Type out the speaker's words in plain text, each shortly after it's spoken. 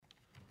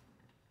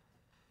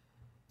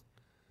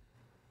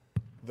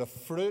The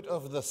fruit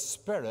of the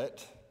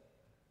Spirit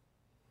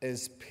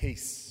is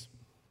peace.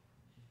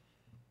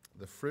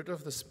 The fruit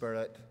of the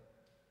Spirit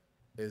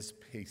is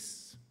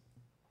peace.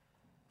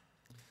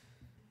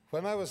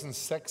 When I was in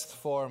sixth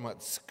form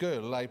at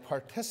school, I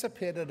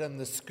participated in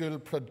the school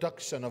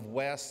production of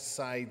West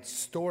Side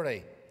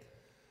Story.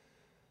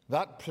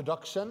 That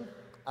production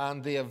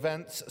and the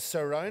events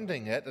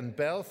surrounding it in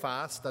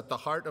Belfast at the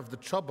heart of the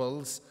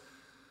Troubles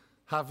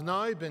have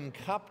now been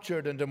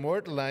captured and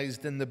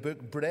immortalised in the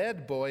book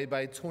Bread Boy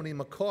by Tony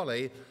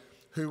Macaulay,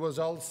 who was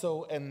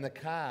also in the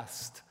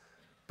cast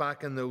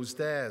back in those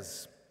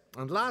days.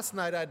 And last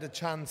night I had the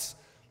chance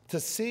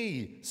to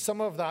see some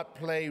of that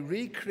play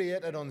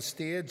recreated on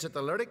stage at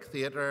the Lyric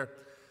Theatre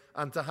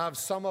and to have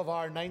some of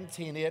our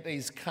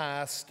 1980s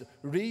cast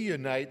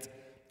reunite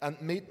and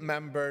meet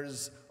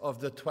members of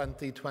the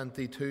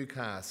 2022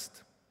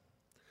 cast.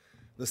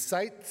 The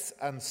sights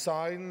and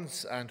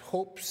sounds and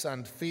hopes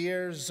and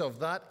fears of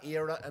that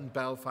era in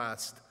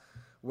Belfast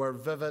were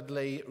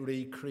vividly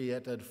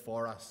recreated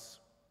for us.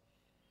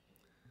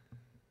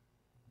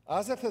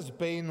 As it has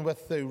been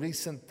with the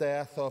recent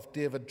death of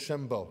David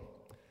Trimble,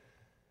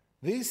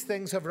 these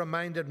things have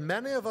reminded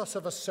many of us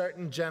of a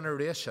certain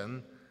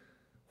generation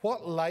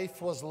what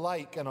life was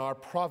like in our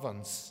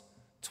province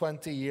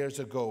 20 years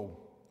ago,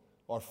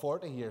 or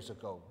 40 years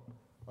ago,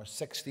 or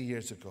 60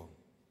 years ago.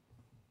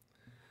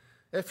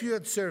 If you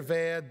had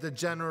surveyed the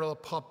general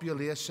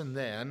population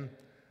then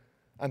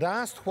and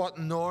asked what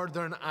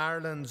Northern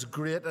Ireland's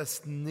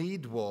greatest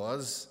need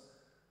was,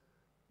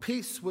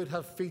 peace would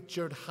have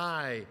featured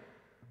high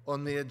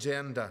on the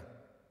agenda.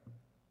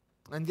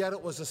 And yet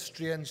it was a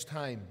strange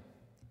time.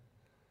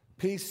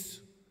 Peace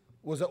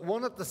was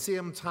at the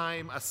same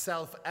time a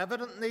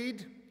self-evident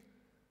need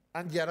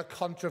and yet a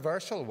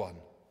controversial one.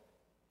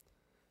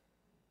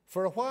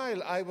 For a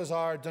while, I was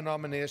our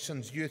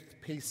denomination's Youth,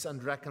 Peace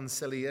and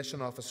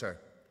Reconciliation Officer.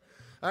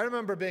 I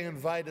remember being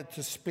invited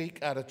to speak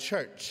at a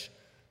church,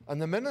 and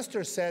the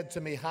minister said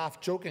to me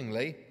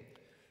half-jokingly,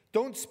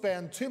 "Don't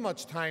spend too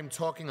much time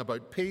talking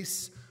about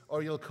peace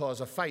or you'll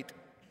cause a fight."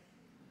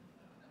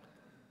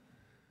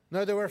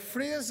 Now, there were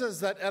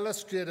phrases that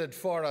illustrated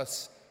for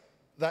us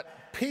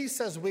that peace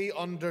as we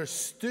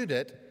understood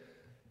it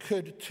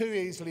could too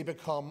easily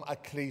become a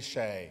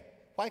cliche.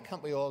 Why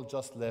can't we all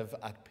just live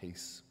at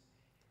peace?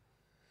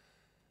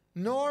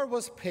 Nor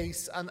was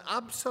peace an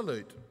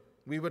absolute.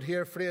 We would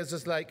hear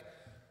phrases like,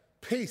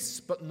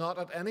 peace but not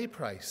at any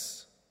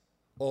price,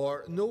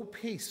 or no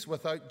peace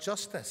without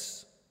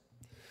justice.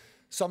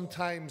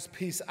 Sometimes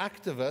peace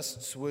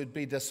activists would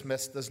be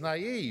dismissed as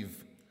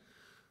naive.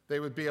 They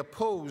would be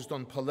opposed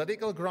on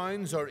political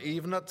grounds or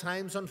even at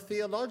times on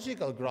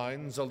theological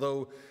grounds,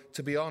 although,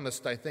 to be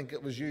honest, I think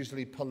it was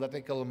usually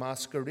political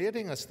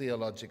masquerading as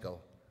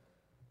theological.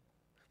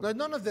 Now,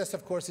 none of this,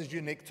 of course, is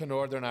unique to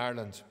Northern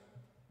Ireland.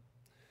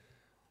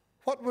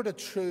 What would a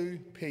true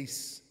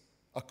peace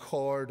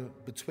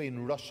accord between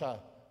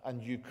Russia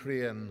and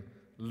Ukraine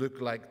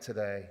look like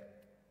today?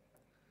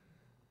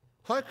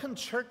 How can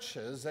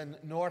churches in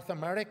North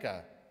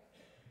America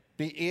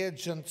be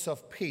agents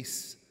of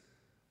peace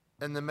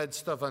in the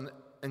midst of an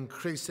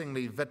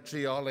increasingly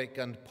vitriolic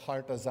and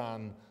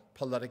partisan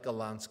political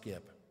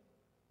landscape?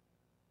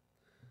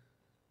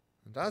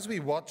 And as we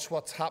watch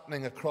what's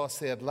happening across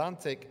the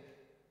Atlantic,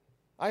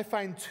 I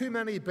find too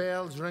many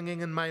bells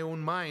ringing in my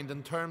own mind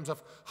in terms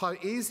of how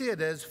easy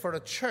it is for a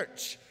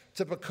church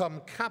to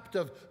become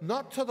captive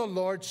not to the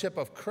lordship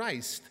of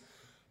Christ,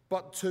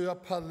 but to a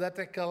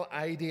political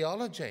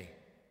ideology.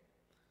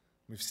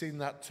 We've seen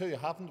that too,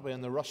 haven't we,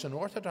 in the Russian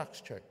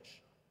Orthodox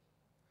Church?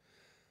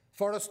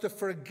 For us to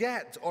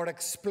forget or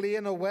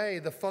explain away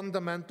the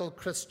fundamental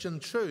Christian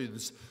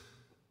truths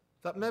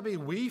that maybe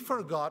we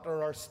forgot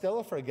or are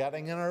still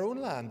forgetting in our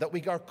own land, that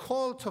we are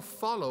called to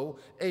follow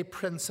a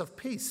Prince of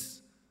Peace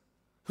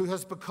who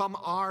has become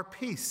our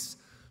peace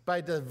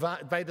by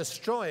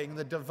destroying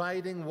the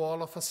dividing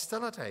wall of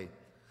hostility.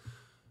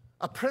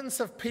 A Prince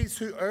of Peace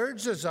who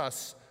urges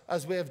us,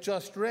 as we have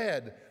just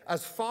read,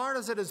 as far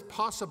as it is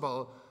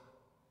possible,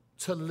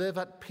 to live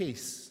at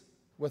peace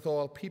with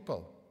all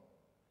people,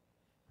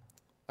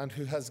 and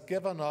who has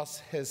given us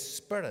his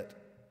Spirit,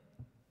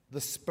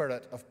 the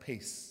Spirit of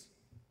peace.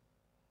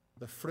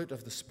 The fruit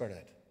of the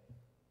Spirit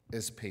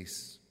is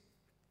peace.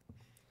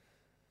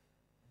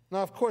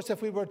 Now, of course,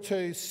 if we were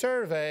to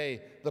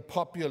survey the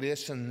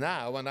population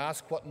now and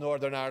ask what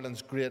Northern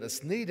Ireland's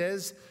greatest need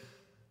is,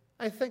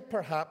 I think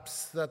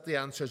perhaps that the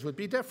answers would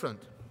be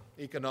different.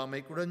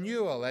 Economic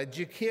renewal,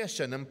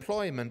 education,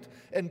 employment,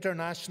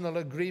 international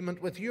agreement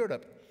with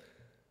Europe.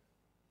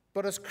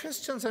 But as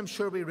Christians, I'm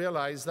sure we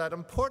realize that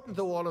important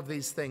though all of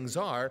these things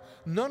are,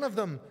 none of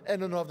them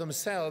in and of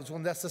themselves will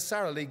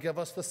necessarily give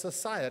us the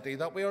society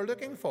that we are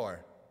looking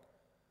for.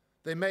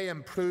 They may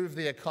improve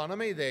the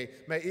economy, they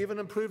may even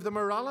improve the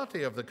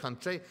morality of the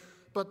country,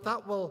 but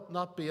that will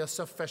not be a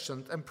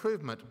sufficient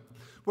improvement.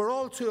 We're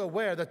all too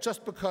aware that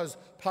just because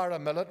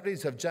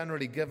paramilitaries have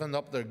generally given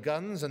up their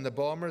guns and the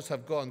bombers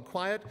have gone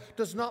quiet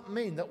does not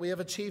mean that we have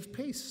achieved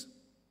peace.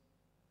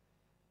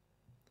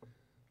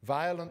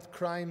 Violent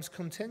crimes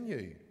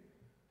continue.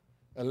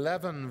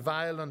 11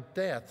 violent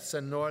deaths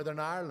in Northern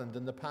Ireland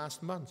in the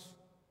past month.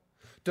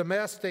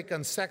 Domestic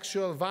and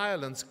sexual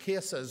violence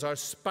cases are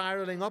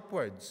spiraling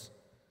upwards.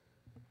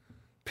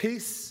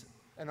 Peace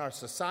in our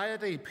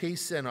society,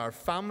 peace in our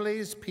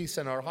families, peace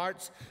in our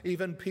hearts,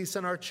 even peace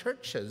in our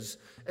churches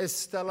is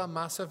still a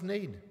massive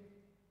need.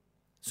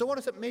 So what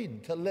does it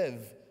mean to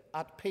live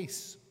at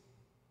peace?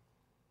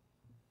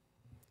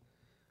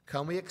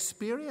 Can we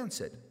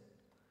experience it?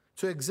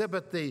 To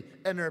exhibit the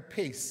inner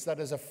peace that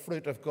is a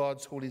fruit of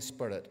God's Holy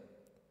Spirit.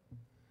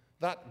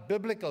 That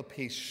biblical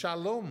peace,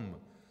 shalom,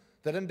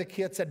 that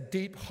indicates a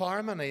deep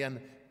harmony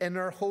and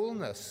inner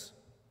wholeness.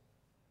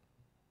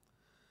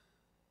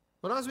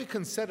 But as we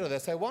consider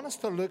this, I want us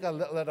to look a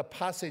little at a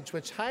passage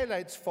which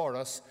highlights for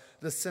us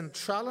the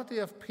centrality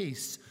of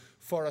peace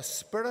for a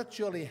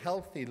spiritually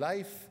healthy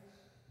life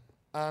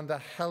and a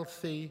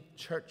healthy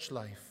church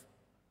life.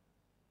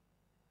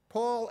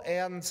 Paul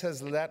ends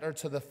his letter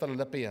to the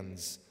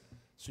Philippians.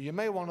 So you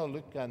may want to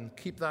look and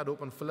keep that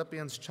open,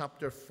 Philippians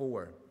chapter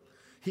 4.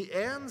 He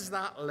ends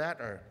that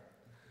letter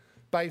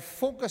by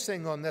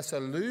focusing on this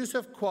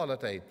elusive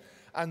quality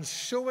and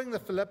showing the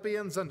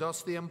Philippians and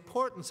us the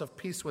importance of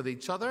peace with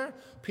each other,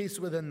 peace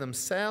within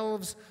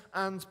themselves,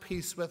 and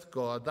peace with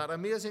God. That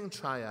amazing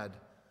triad.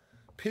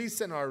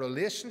 Peace in our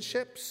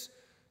relationships,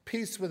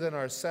 peace within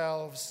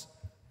ourselves,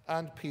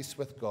 and peace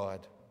with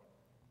God.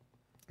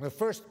 The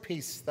first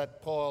peace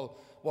that Paul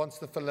wants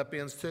the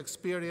Philippians to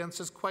experience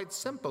is quite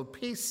simple.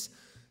 Peace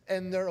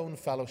in their own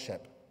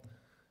fellowship.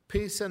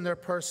 Peace in their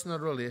personal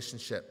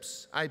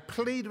relationships. I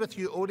plead with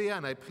Euodia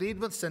and I plead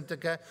with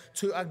Syntyche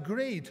to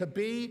agree, to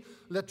be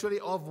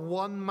literally of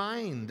one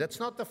mind. It's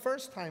not the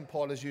first time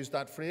Paul has used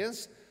that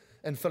phrase.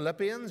 In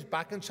Philippians,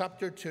 back in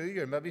chapter 2,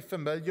 you're maybe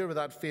familiar with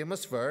that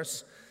famous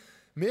verse.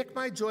 Make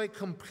my joy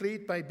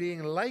complete by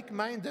being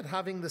like-minded,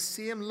 having the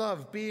same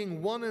love,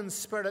 being one in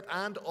spirit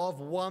and of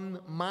one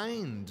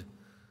mind.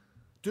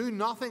 Do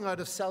nothing out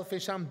of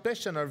selfish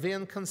ambition or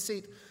vain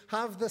conceit.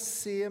 Have the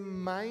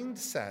same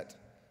mindset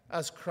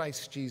as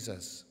Christ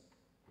Jesus.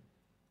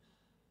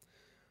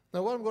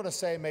 Now, what I'm going to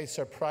say may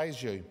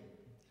surprise you.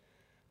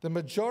 The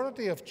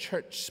majority of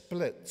church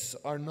splits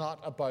are not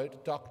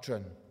about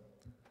doctrine.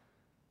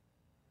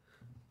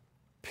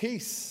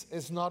 Peace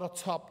is not a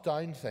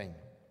top-down thing.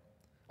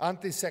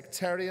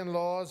 Anti-sectarian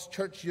laws,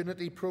 church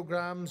unity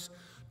programs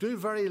do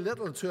very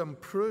little to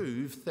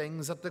improve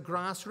things at the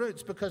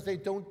grassroots because they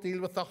don't deal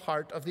with the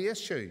heart of the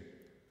issue.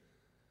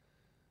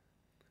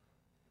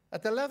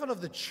 At the level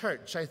of the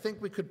church, I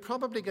think we could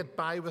probably get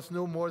by with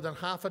no more than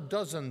half a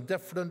dozen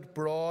different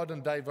broad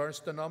and diverse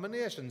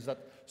denominations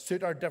that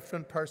suit our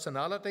different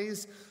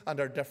personalities and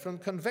our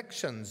different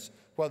convictions,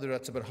 whether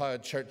it's about how a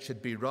church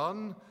should be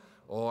run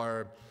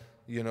or,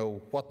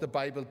 what the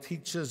Bible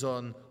teaches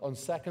on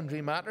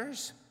secondary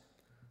matters.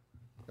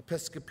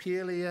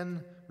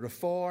 Episcopalian,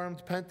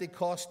 Reformed,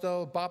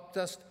 Pentecostal,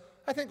 Baptist.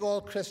 I think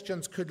all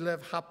Christians could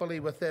live happily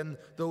within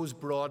those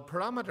broad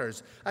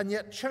parameters. And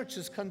yet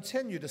churches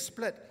continue to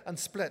split and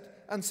split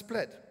and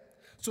split.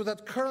 So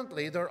that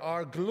currently there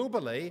are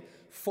globally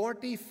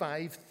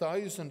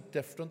 45,000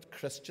 different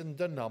Christian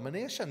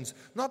denominations.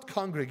 Not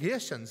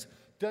congregations,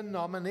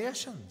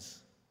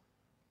 denominations.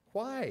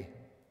 Why?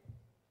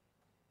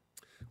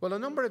 Well, a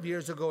number of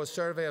years ago, a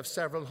survey of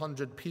several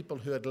hundred people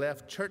who had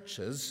left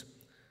churches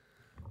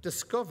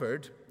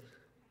discovered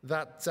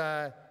that,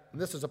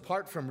 and this is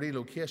apart from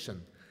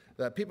relocation,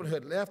 that people who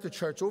had left the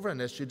church over an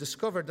issue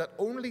discovered that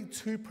only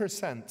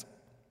 2%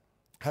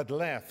 had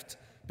left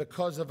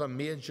because of a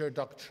major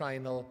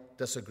doctrinal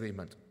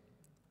disagreement.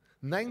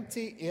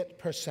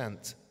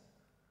 98%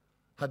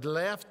 had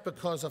left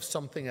because of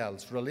something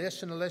else,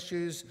 relational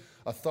issues,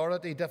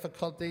 authority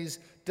difficulties,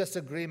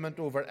 disagreement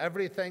over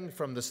everything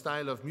from the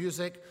style of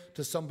music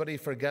to somebody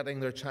forgetting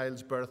their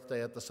child's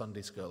birthday at the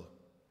Sunday school.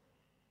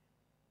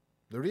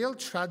 The real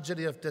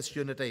tragedy of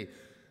disunity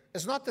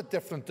is not that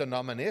different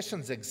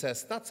denominations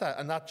exist. That's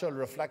a natural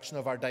reflection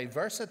of our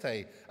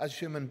diversity as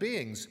human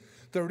beings.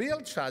 The real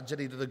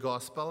tragedy to the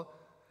gospel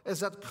is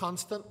that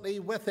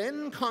constantly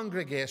within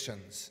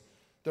congregations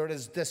there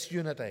is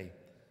disunity,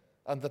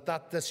 and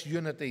that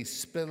disunity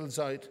spills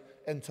out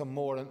into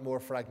more and more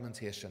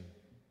fragmentation.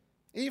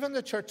 Even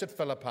the church at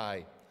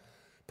Philippi,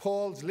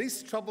 Paul's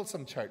least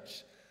troublesome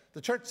church,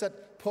 the church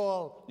that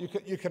Paul,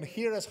 you can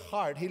hear his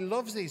heart, he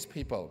loves these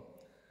people.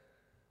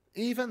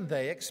 Even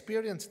they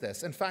experienced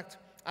this. In fact,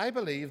 I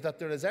believe that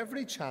there is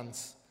every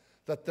chance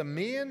that the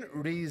main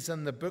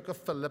reason the book of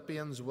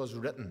Philippians was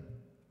written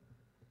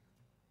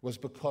was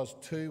because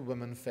two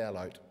women fell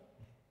out.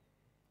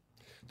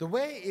 The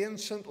way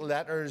ancient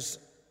letters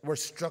were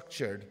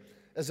structured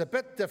is a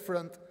bit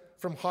different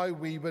from how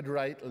we would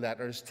write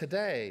letters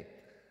today.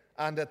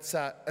 And it's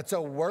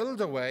a world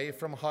away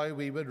from how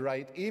we would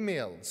write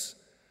emails.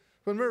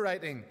 When we're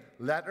writing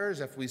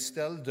letters, if we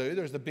still do,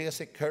 there's the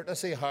basic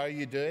courtesy, how are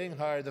you doing,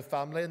 how are the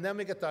family, and then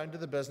we get down to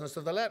the business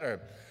of the letter.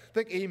 I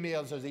think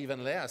emails is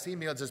even less.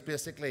 Emails is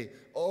basically,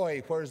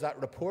 oi, where's that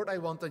report I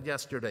wanted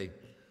yesterday?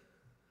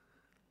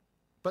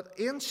 But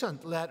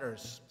ancient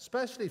letters,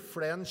 especially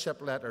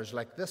friendship letters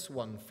like this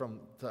one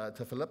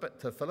to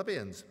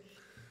Philippians,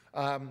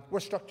 were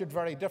structured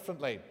very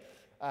differently.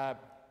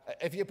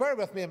 If you bear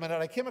with me a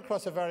minute, I came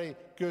across a very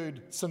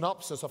good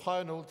synopsis of how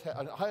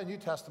a New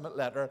Testament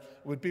letter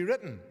would be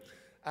written.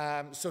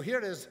 So here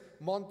is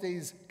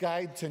Monty's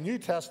Guide to New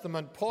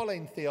Testament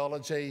Pauline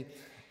Theology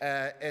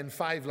in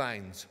 5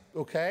 lines.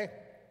 Okay?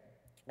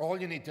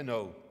 All you need to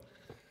know.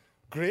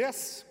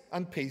 Grace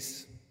and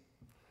peace.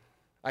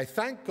 I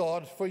thank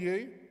God for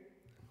you.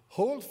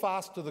 Hold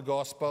fast to the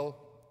gospel.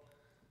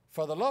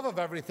 For the love of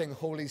everything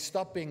holy,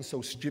 stop being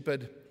so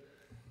stupid.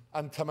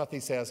 And Timothy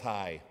says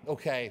hi.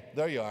 Okay,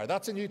 there you are.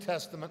 That's a New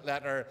Testament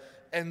letter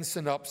in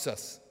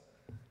synopsis.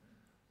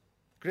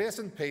 Grace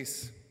and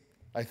peace.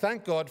 I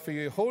thank God for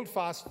you. Hold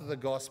fast to the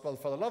gospel.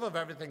 For the love of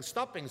everything,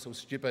 stop being so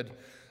stupid.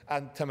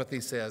 And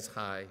Timothy says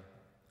hi.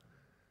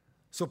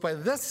 So by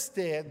this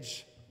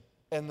stage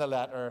in the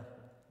letter,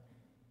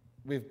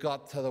 we've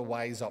got to the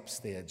wise up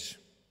stage.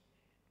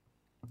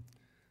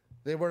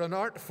 They were an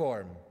art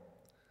form.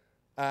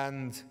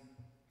 And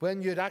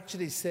when you'd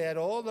actually said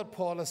all that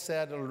Paul has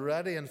said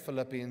already in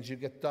Philippians, you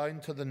get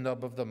down to the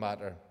nub of the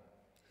matter.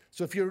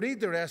 So if you read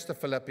the rest of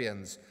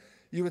Philippians,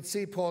 you would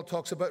see Paul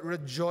talks about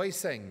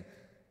rejoicing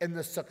in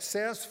the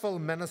successful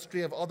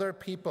ministry of other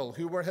people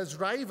who were his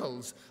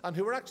rivals and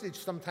who were actually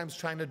sometimes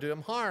trying to do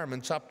him harm.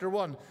 In chapter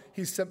 1,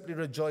 he simply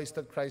rejoiced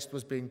that Christ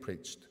was being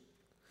preached.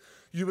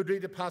 You would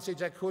read a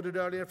passage I quoted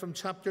earlier from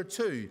chapter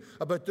 2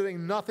 about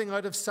doing nothing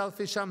out of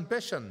selfish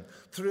ambition.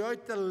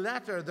 Throughout the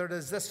letter, there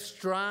is this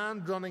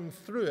strand running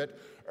through it,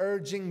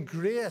 urging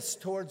grace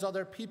towards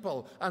other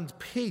people and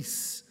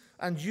peace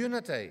and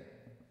unity.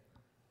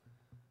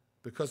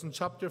 Because in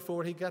chapter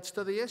 4, he gets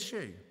to the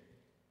issue.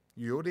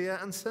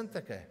 Euodia and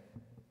Syntyche,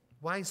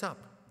 wise up.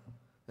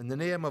 In the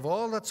name of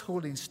all that's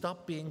holy,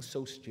 stop being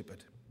so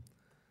stupid.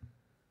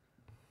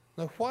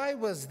 Now, why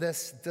was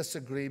this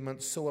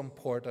disagreement so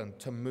important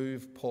to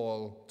move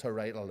Paul to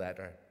write a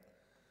letter?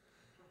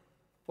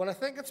 Well, I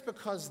think it's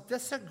because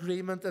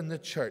disagreement in the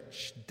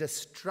church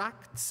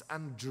distracts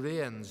and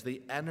drains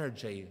the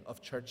energy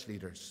of church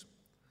leaders.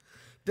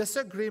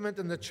 Disagreement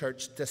in the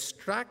church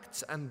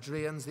distracts and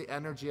drains the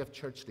energy of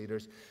church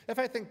leaders. If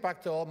I think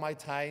back to all my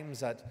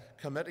times at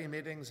committee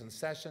meetings and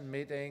session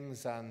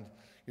meetings and,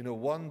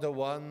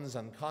 one-to-ones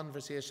and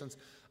conversations,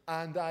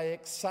 and I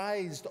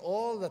excised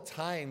all the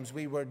times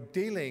we were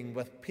dealing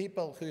with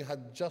people who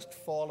had just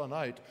fallen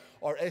out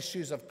or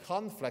issues of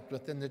conflict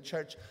within the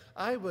church,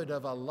 I would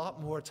have a lot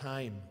more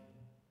time.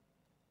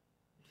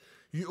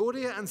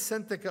 Euodia and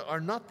Syntyche are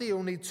not the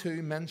only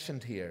two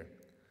mentioned here.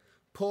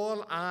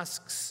 Paul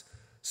asks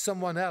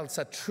someone else,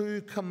 a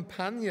true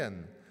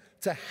companion,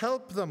 to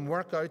help them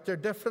work out their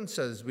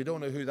differences. We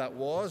don't know who that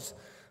was.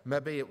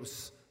 Maybe it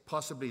was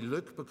possibly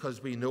Luke,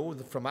 because we know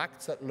from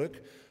Acts that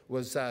Luke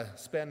was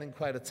spending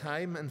quite a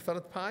time in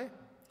Philippi.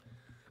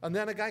 And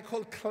then a guy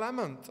called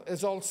Clement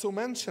is also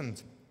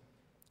mentioned.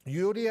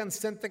 Euodia and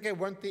Syntyche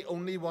weren't the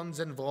only ones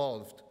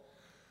involved.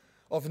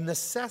 Of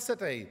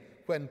necessity,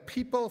 when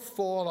people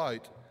fall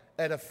out,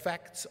 it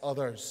affects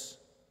others.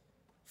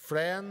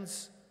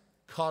 Friends,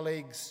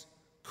 colleagues,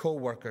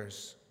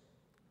 co-workers.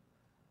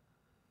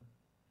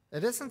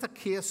 If it isn't a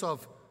case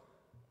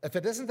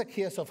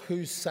of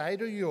whose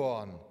side are you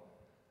on,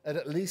 it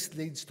at least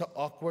leads to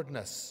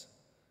awkwardness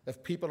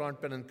if people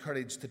aren't being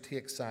encouraged to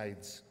take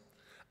sides.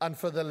 And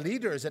for the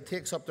leaders, it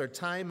takes up their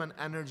time and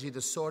energy to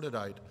sort it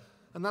out.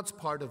 And that's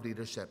part of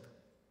leadership.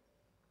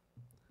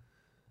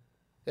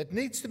 It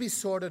needs to be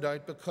sorted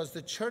out because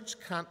the church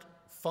can't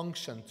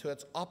function to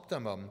its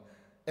optimum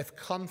if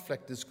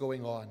conflict is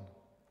going on.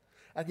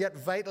 And yet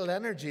vital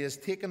energy is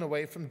taken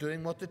away from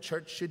doing what the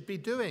church should be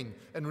doing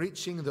in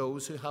reaching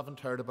those who haven't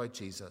heard about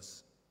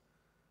Jesus.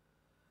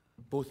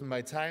 Both in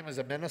my time as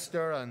a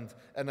minister and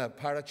in a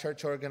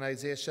parachurch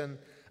organization,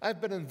 I've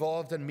been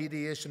involved in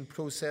mediation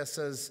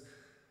processes,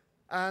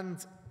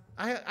 and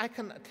I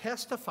can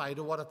testify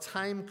to what a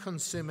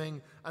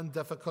time-consuming and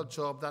difficult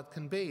job that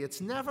can be.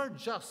 It's never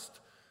just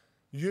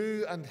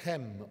you and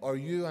him or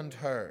you and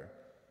her.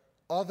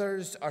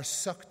 Others are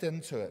sucked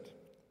into it,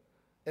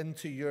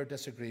 into your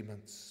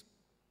disagreements.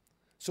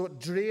 So it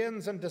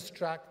drains and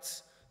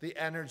distracts the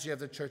energy of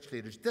the church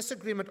leaders.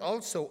 Disagreement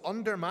also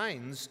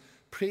undermines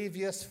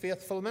previous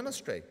faithful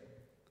ministry.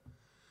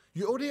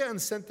 Euodia and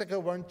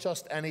Syntyche weren't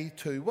just any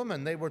two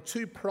women. They were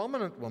two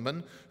prominent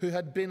women who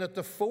had been at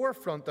the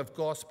forefront of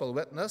gospel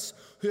witness,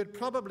 who had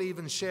probably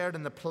even shared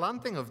in the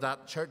planting of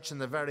that church in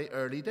the very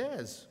early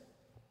days.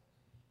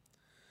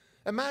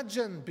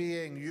 Imagine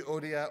being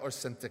Euodia or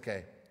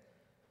Syntyche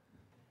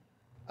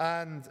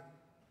and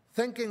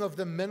thinking of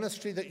the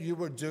ministry that you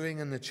were doing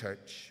in the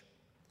church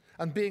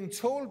and being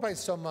told by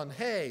someone,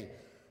 hey,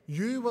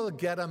 you will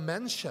get a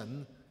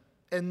mention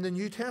in the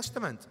New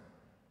Testament.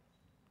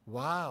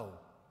 Wow.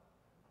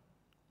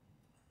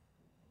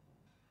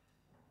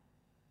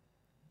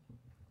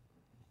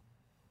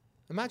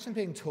 Imagine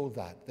being told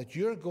that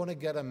you're going to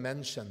get a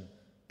mention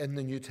in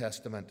the New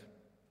Testament.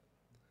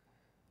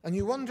 And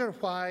you wonder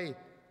why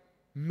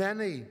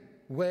many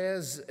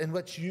ways in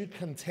which you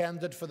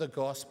contended for the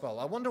gospel.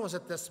 I wonder, was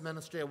it this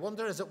ministry? I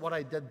wonder, is it what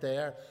I did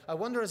there? I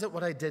wonder, is it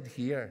what I did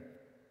here?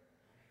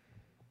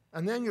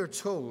 And then you're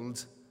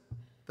told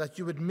that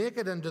you would make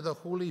it into the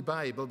Holy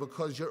Bible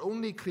because your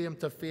only claim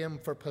to fame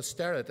for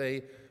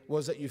posterity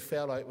was that you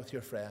fell out with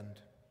your friend.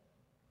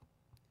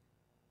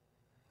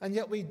 And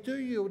yet we do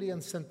Euodia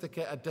and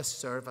Syntyche a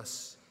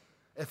disservice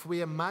if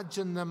we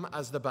imagine them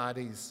as the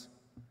baddies.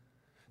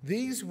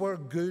 These were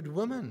good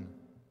women.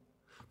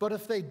 But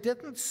if they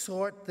didn't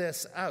sort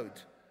this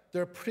out,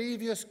 their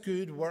previous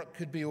good work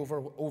could be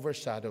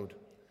overshadowed.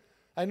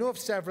 I know of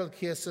several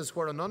cases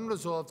where an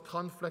unresolved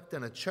conflict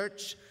in a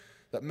church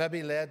that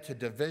maybe led to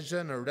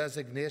division or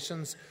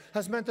resignations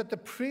has meant that the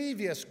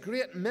previous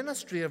great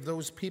ministry of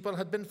those people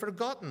had been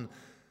forgotten.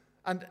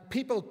 And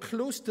people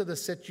close to the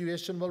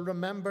situation will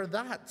remember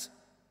that.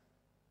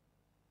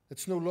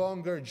 It's no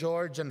longer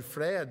George and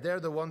Fred.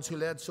 They're the ones who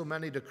led so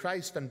many to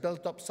Christ and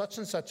built up such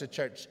and such a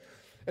church.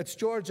 It's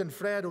George and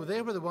Fred,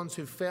 they were the ones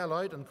who fell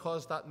out and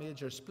caused that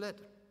major split.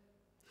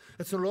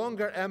 It's no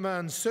longer Emma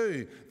and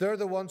Sue. They're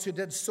the ones who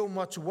did so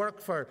much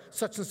work for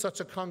such and such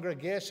a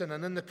congregation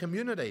and in the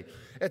community.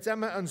 It's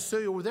Emma and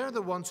Sue, they're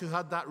the ones who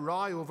had that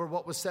row over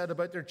what was said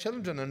about their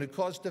children and who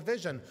caused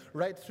division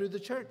right through the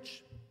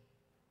church.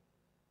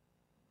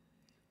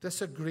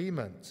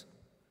 Disagreement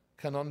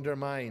can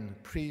undermine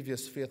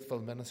previous faithful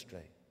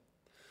ministry.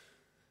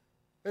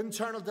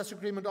 Internal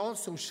disagreement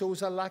also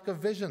shows a lack of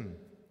vision,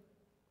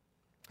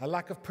 a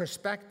lack of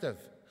perspective.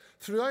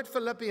 Throughout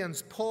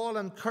Philippians, Paul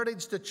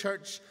encouraged the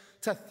church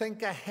to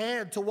think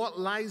ahead to what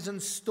lies in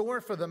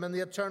store for them in the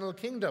eternal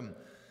kingdom.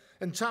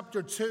 In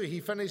chapter 2, he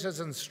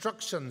finishes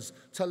instructions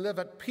to live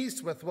at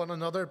peace with one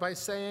another by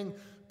saying,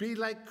 "Be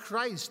like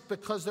Christ,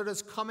 because there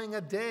is coming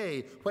a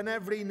day when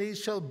every knee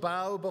shall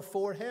bow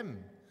before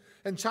him."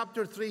 In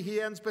chapter 3, he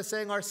ends by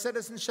saying, "Our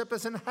citizenship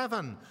is in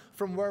heaven,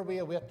 from where we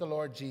await the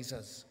Lord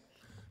Jesus."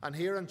 And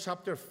here in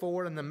chapter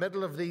 4, in the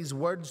middle of these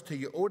words to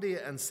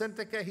Euodia and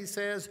Syntyche, he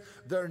says,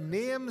 "Their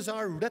names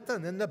are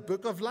written in the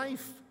book of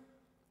life."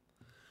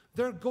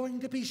 They're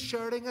going to be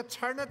sharing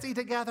eternity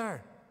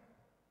together.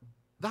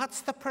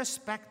 That's the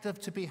perspective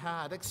to be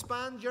had.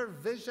 Expand your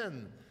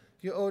vision,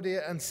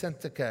 Euodia and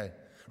Syntyche.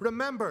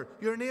 Remember,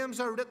 your names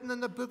are written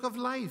in the book of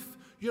life.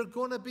 You're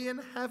going to be in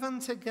heaven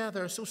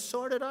together, so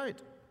sort it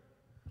out.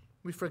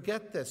 We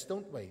forget this,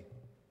 don't we?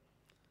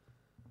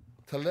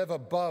 To live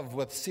above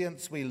with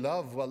saints we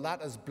love, well,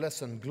 that is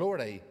bliss and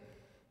glory.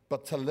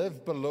 But to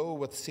live below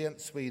with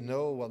saints we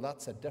know, well,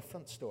 that's a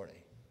different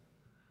story.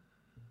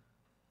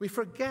 We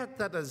forget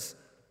that, as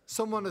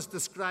someone has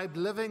described,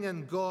 living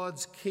in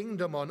God's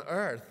kingdom on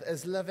earth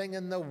is living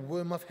in the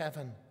womb of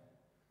heaven.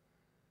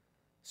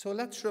 So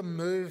let's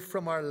remove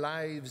from our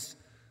lives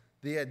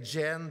the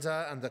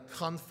agenda and the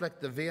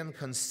conflict, the vain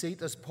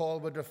conceit, as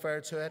Paul would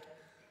refer to it,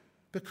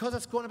 because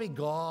it's going to be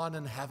gone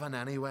in heaven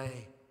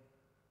anyway.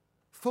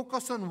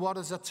 Focus on what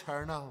is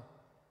eternal.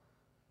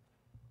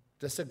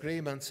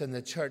 Disagreements in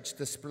the church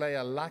display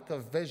a lack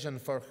of vision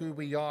for who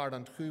we are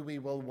and who we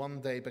will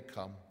one day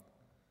become.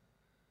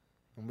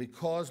 And we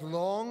cause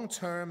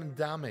long-term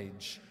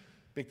damage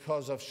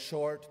because of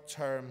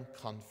short-term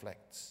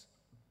conflicts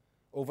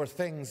over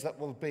things that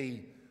will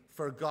be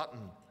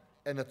forgotten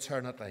in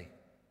eternity.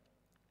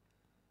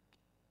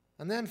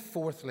 And then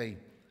fourthly,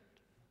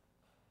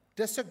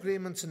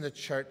 disagreements in the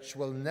church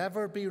will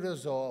never be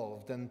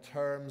resolved in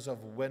terms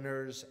of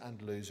winners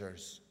and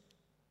losers.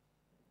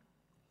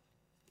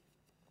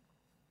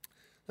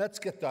 Let's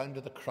get down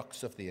to the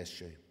crux of the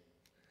issue.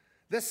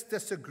 This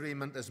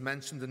disagreement is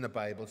mentioned in the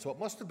Bible, so it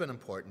must have been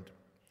important,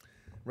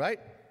 right?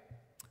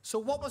 So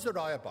what was the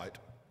row about?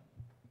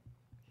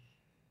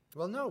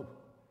 Well, no,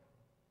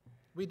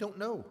 we don't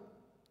know.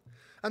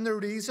 And the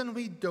reason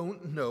we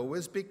don't know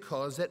is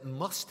because it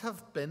must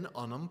have been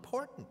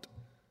unimportant,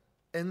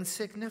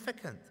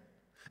 insignificant.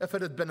 If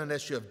it had been an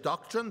issue of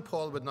doctrine,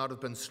 Paul would not have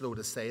been slow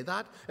to say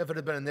that. If it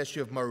had been an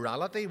issue of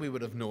morality, we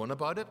would have known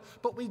about it.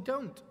 But we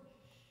don't.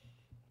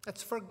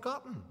 It's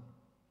forgotten.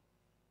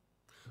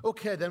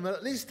 Okay, then we'll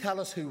at least tell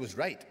us who was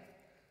right.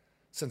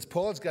 Since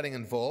Paul's getting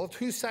involved,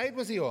 whose side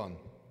was he on?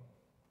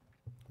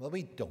 Well,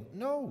 we don't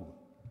know.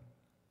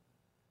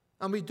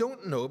 And we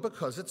don't know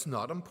because it's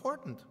not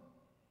important.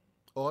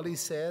 All he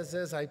says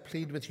is, I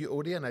plead with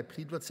Euodia and I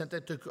plead with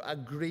Syntyche to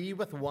agree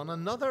with one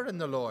another in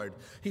the Lord.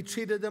 He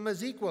treated them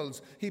as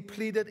equals. He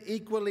pleaded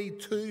equally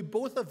to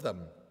both of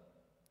them.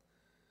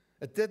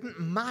 It didn't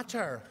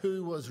matter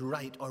who was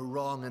right or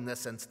wrong in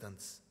this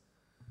instance.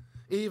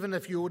 Even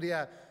if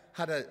Euodia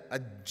had a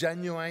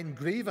genuine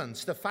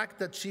grievance, the fact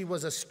that she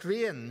was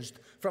estranged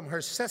from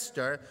her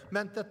sister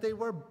meant that they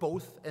were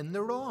both in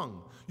the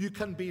wrong. You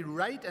can be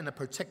right in a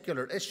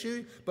particular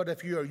issue, but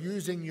if you are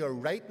using your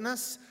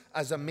rightness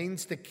as a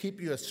means to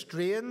keep you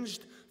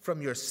estranged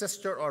from your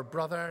sister or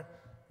brother,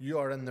 you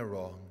are in the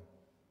wrong.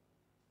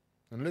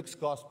 In Luke's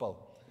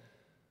Gospel,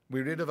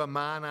 we read of a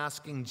man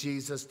asking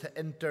Jesus to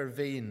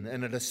intervene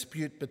in a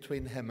dispute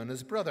between him and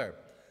his brother.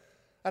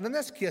 And in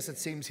this case, it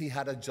seems he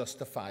had a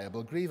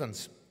justifiable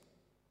grievance.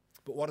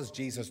 But what does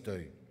Jesus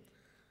do?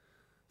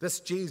 This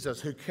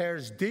Jesus, who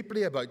cares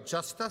deeply about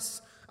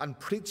justice and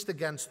preached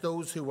against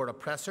those who were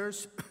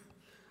oppressors,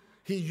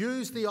 he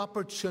used the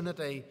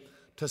opportunity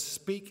to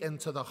speak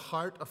into the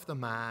heart of the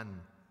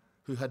man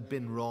who had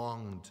been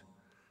wronged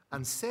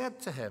and said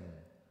to him,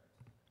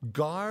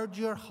 "Guard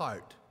your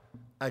heart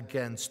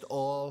against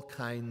all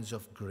kinds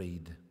of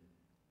greed."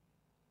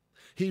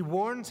 He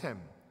warned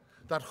him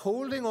that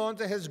holding on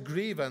to his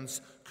grievance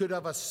could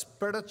have a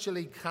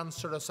spiritually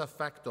cancerous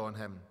effect on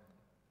him.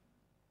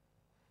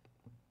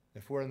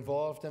 If we're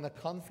involved in a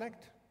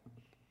conflict,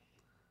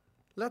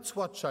 let's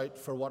watch out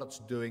for what it's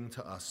doing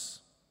to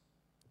us.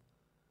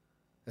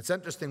 It's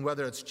interesting,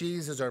 whether it's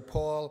Jesus or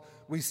Paul,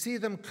 we see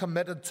them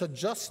committed to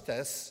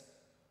justice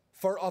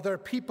for other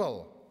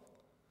people,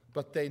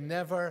 but they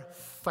never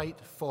fight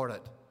for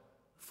it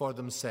for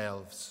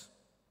themselves.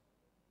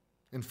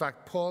 In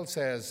fact, Paul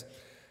says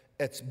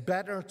it's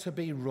better to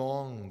be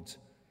wronged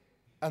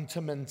and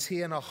to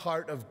maintain a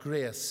heart of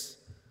grace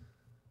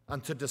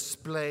and to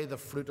display the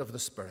fruit of the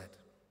Spirit.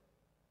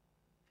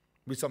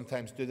 We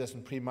sometimes do this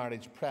in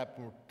pre-marriage prep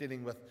when we're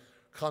dealing with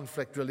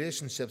conflict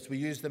relationships. We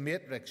use the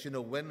matrix,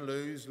 win,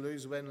 lose,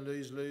 lose, win,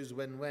 lose, lose,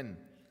 win, win.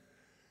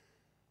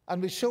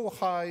 And we show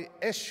how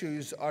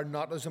issues are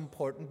not as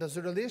important as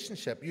a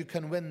relationship. You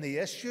can win the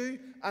issue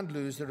and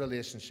lose the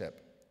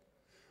relationship.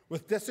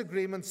 With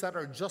disagreements that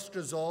are just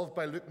resolved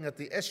by looking at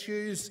the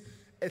issues,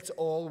 it's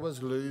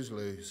always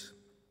lose-lose.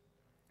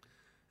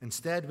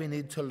 Instead, we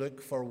need to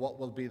look for what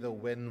will be the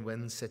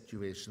win-win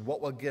situation,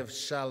 what will give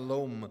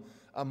shalom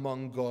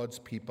among God's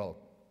people.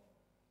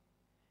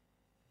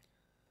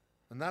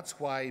 And that's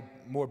why,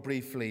 more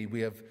briefly,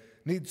 we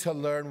need to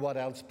learn what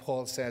else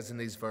Paul says in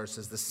these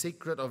verses, the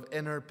secret of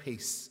inner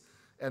peace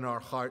in our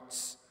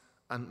hearts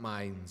and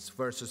minds,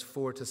 verses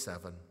 4 to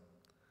 7.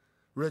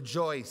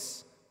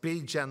 Rejoice, be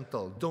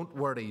gentle, don't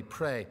worry,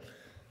 pray.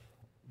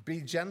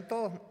 Be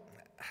gentle.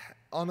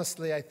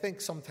 Honestly, I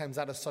think sometimes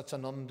that is such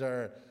an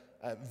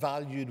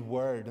undervalued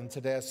word in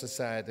today's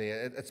society.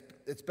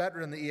 It's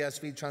better in the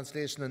ESV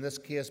translation in this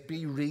case,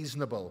 be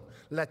reasonable.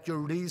 Let your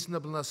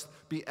reasonableness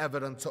be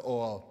evident to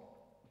all.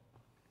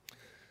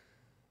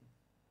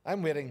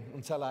 I'm waiting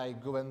until I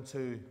go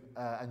into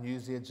a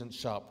newsagent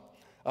shop,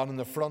 and on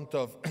the front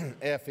of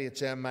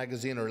FHM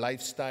magazine or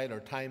Lifestyle or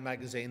Time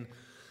magazine,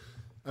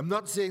 I'm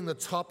not seeing the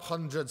top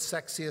 100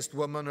 sexiest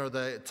women or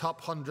the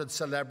top 100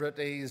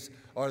 celebrities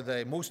or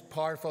the most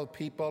powerful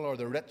people or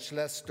the rich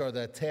list or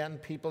the 10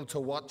 people to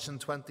watch in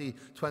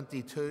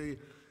 2022.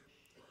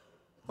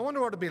 I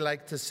wonder what it'd be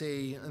like to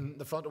see in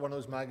the front of one of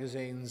those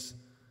magazines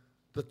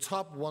the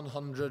top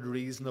 100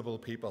 reasonable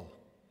people.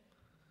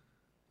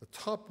 The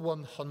top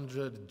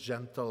 100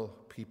 gentle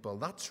people.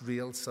 That's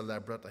real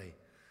celebrity.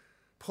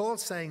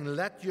 Paul's saying,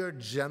 let your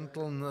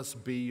gentleness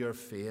be your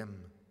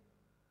fame.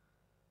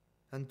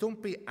 And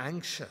don't be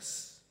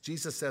anxious.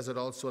 Jesus says it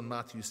also in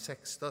Matthew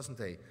 6, doesn't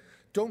he?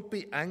 Don't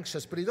be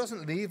anxious. But he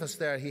doesn't leave us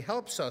there. He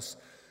helps us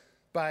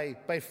by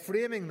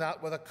framing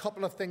that with a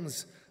couple of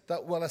things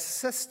that will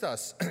assist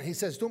us. He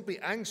says, don't be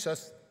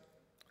anxious,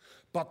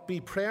 but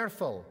be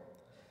prayerful.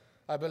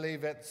 I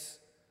believe it's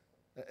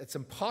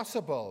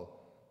impossible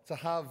to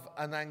have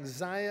an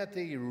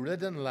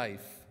anxiety-ridden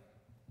life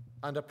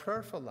and a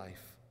prayerful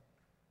life.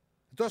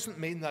 It doesn't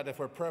mean that if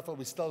we're prayerful,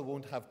 we still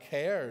won't have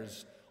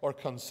cares or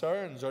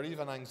concerns or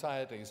even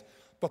anxieties,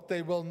 but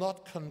they will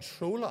not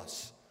control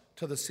us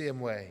to the same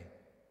way.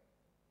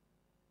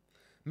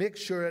 Make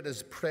sure it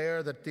is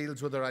prayer that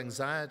deals with our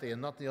anxiety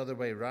and not the other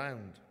way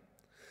around.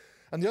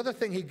 And the other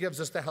thing he gives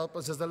us to help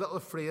us is the little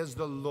phrase,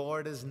 the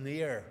Lord is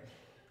near.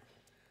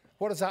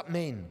 What does that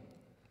mean?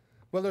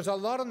 Well, there's a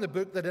lot in the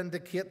book that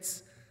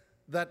indicates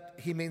that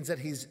he means that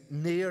he's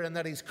near and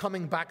that he's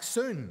coming back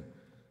soon.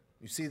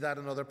 You see that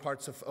in other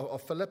parts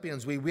of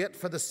Philippians. We wait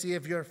for the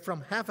Savior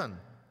from heaven.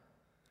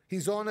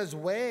 He's on his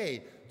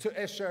way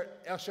to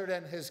usher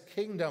in his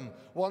kingdom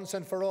once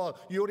and for all.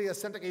 Euodia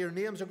Syntyche, your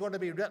names are going to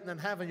be written in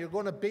heaven. You're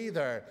going to be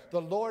there. The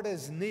Lord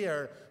is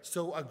near,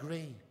 so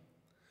agree.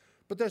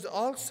 But there's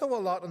also a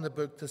lot in the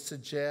book to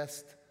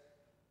suggest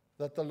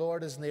that the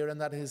Lord is near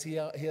and that he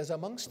is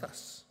amongst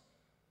us.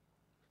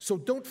 So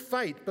don't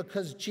fight,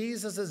 because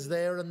Jesus is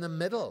there in the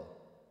middle.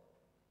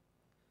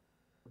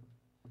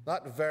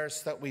 That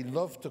verse that we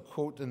love to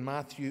quote in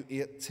Matthew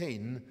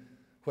 18,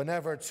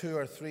 whenever 2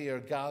 or 3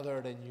 are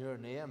gathered in your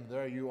name,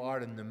 there you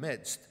are in the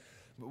midst.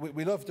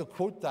 We love to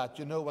quote that,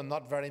 when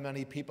not very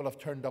many people have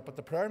turned up at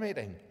the prayer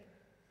meeting.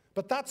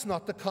 But that's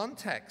not the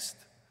context.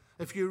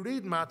 If you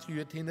read Matthew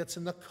 18, it's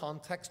in the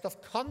context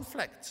of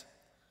conflict,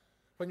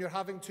 when you're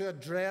having to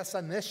address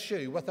an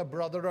issue with a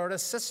brother or a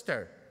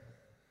sister.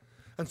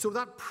 And so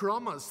that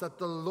promise that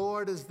the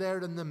Lord is there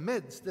in the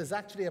midst is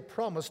actually a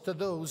promise to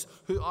those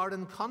who are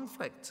in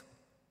conflict.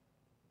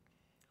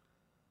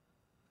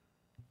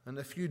 And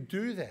if you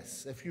do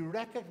this, if you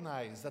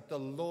recognize that the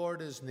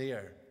Lord is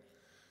near,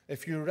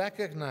 if you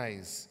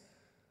recognize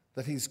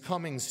that he's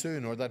coming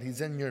soon or that he's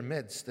in your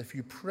midst, if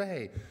you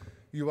pray,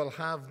 you will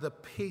have the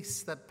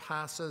peace that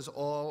passes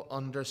all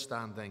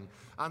understanding.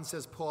 And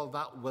says Paul,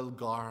 that will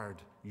guard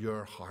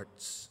your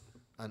hearts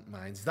and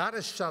minds. That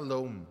is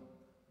shalom.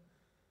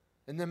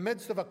 In the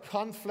midst of a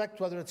conflict,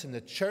 whether it's in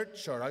the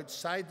church or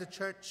outside the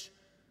church,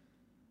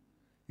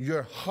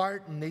 your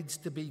heart needs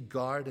to be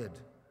guarded.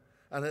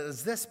 And it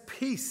is this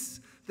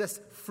peace,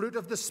 this fruit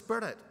of the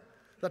Spirit,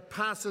 that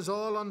passes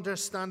all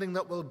understanding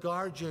that will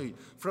guard you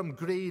from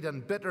greed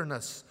and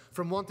bitterness,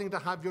 from wanting to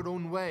have your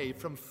own way,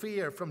 from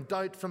fear, from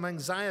doubt, from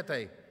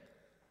anxiety.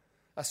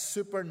 A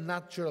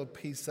supernatural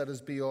peace that is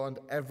beyond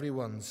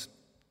everyone's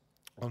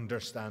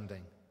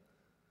understanding.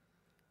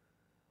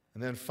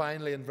 And then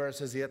finally in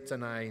verses 8 to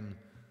 9,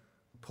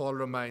 Paul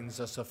reminds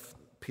us of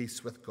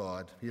peace with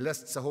God. He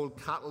lists a whole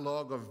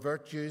catalogue of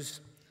virtues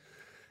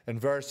in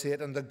verse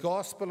 8. And the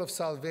gospel of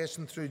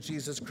salvation through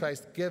Jesus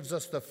Christ gives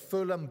us the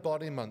full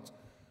embodiment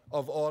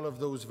of all of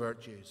those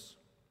virtues.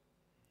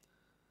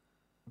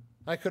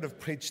 I could have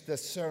preached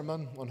this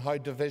sermon on how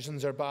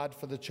divisions are bad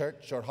for the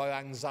church, or how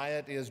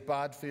anxiety is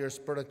bad for your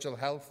spiritual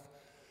health,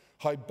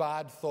 how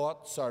bad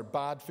thoughts are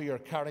bad for your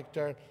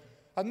character,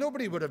 and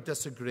nobody would have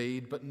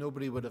disagreed, but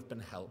nobody would have been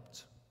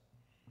helped.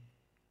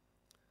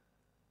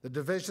 The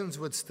divisions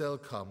would still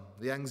come.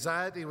 The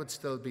anxiety would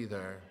still be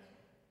there.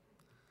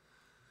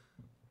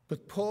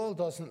 But Paul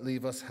doesn't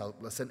leave us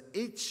helpless. In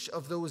each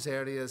of those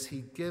areas,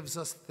 he gives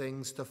us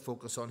things to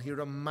focus on. He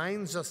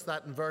reminds us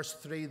that in verse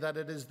 3 that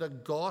it is the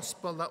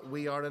gospel that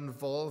we are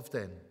involved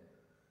in.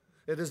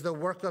 It is the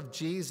work of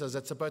Jesus.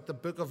 It's about the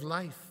book of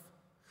life.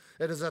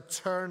 It has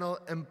eternal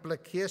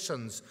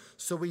implications,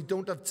 so we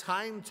don't have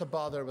time to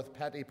bother with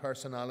petty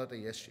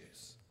personality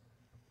issues.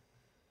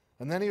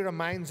 And then he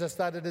reminds us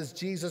that it is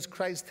Jesus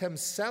Christ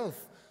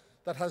himself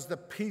that has the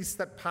peace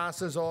that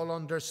passes all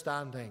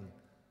understanding.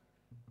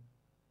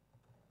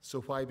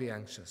 So why be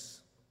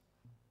anxious?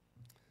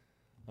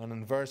 And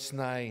in verse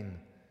 9,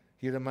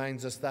 he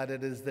reminds us that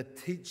it is the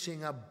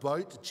teaching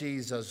about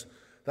Jesus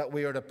that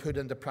we are to put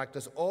into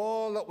practice.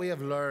 All that we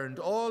have learned,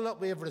 all that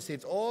we have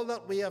received, all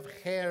that we have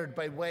heard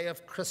by way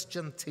of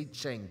Christian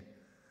teaching,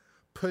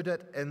 put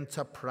it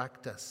into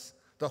practice.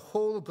 The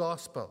whole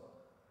gospel.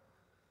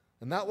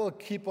 And that will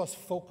keep us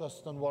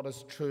focused on what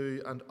is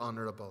true and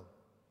honorable.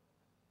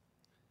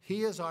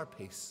 He is our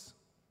peace.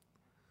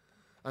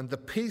 And the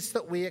peace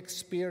that we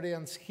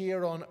experience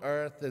here on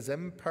earth is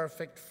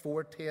imperfect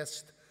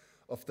foretaste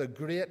of the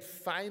great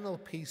final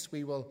peace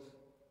we will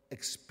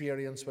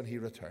experience when he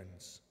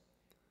returns.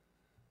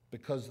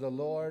 Because the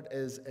Lord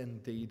is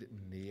indeed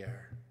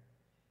near.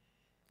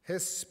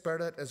 His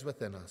Spirit is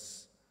within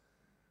us.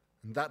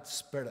 And that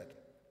Spirit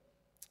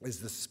is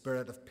the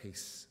Spirit of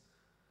peace.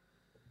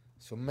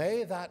 So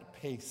may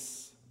that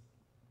peace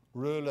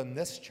rule in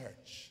this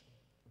church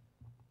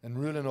and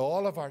rule in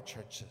all of our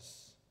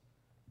churches.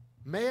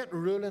 May it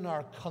rule in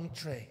our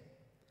country.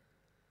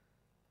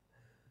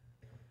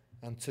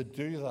 And to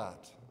do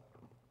that,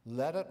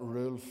 let it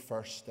rule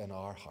first in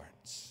our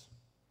hearts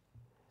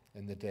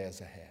in the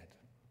days ahead.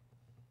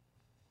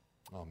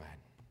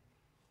 Amen.